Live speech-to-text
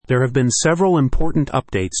There have been several important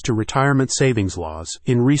updates to retirement savings laws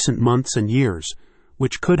in recent months and years,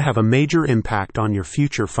 which could have a major impact on your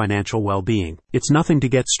future financial well-being. It's nothing to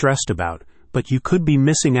get stressed about, but you could be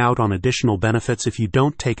missing out on additional benefits if you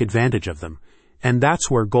don't take advantage of them. And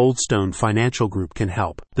that's where Goldstone Financial Group can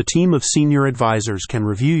help. The team of senior advisors can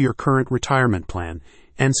review your current retirement plan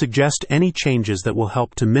and suggest any changes that will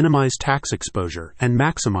help to minimize tax exposure and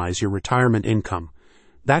maximize your retirement income.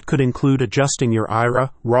 That could include adjusting your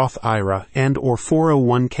IRA, Roth IRA, and/or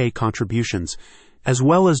 401k contributions, as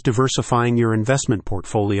well as diversifying your investment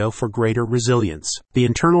portfolio for greater resilience. The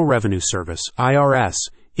Internal Revenue Service, IRS,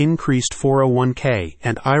 increased 401k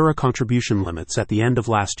and IRA contribution limits at the end of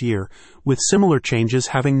last year, with similar changes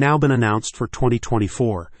having now been announced for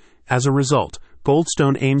 2024. As a result,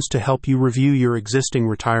 Goldstone aims to help you review your existing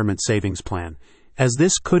retirement savings plan, as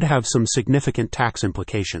this could have some significant tax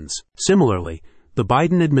implications. Similarly, the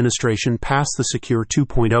Biden administration passed the Secure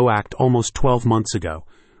 2.0 Act almost 12 months ago,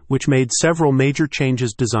 which made several major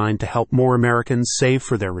changes designed to help more Americans save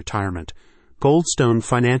for their retirement. Goldstone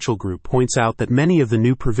Financial Group points out that many of the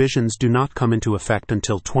new provisions do not come into effect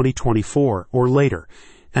until 2024 or later,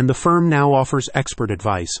 and the firm now offers expert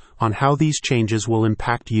advice on how these changes will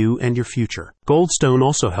impact you and your future. Goldstone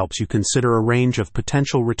also helps you consider a range of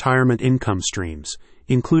potential retirement income streams,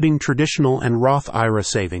 including traditional and Roth IRA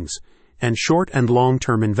savings, and short and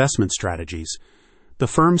long-term investment strategies. The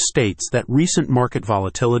firm states that recent market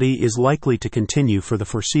volatility is likely to continue for the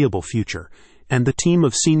foreseeable future, and the team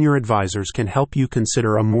of senior advisors can help you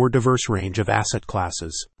consider a more diverse range of asset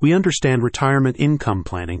classes. We understand retirement income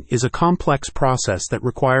planning is a complex process that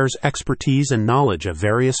requires expertise and knowledge of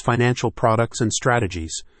various financial products and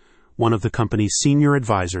strategies, one of the company's senior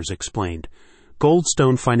advisors explained.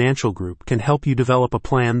 Goldstone Financial Group can help you develop a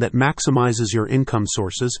plan that maximizes your income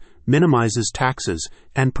sources, minimizes taxes,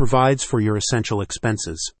 and provides for your essential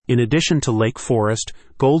expenses. In addition to Lake Forest,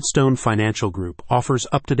 Goldstone Financial Group offers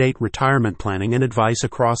up-to-date retirement planning and advice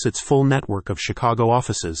across its full network of Chicago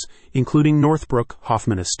offices, including Northbrook,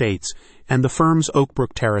 Hoffman Estates, and the firm's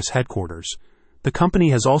Oakbrook Terrace headquarters. The company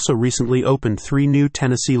has also recently opened 3 new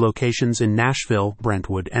Tennessee locations in Nashville,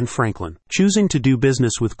 Brentwood, and Franklin. Choosing to do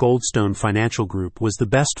business with Goldstone Financial Group was the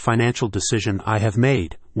best financial decision I have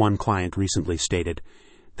made, one client recently stated.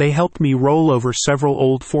 They helped me roll over several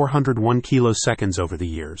old 401 kiloseconds over the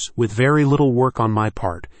years, with very little work on my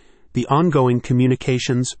part. The ongoing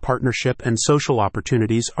communications, partnership, and social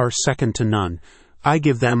opportunities are second to none. I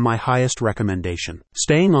give them my highest recommendation.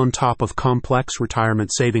 Staying on top of complex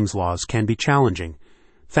retirement savings laws can be challenging.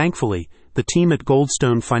 Thankfully, the team at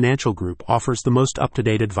Goldstone Financial Group offers the most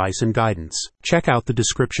up-to-date advice and guidance. Check out the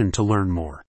description to learn more.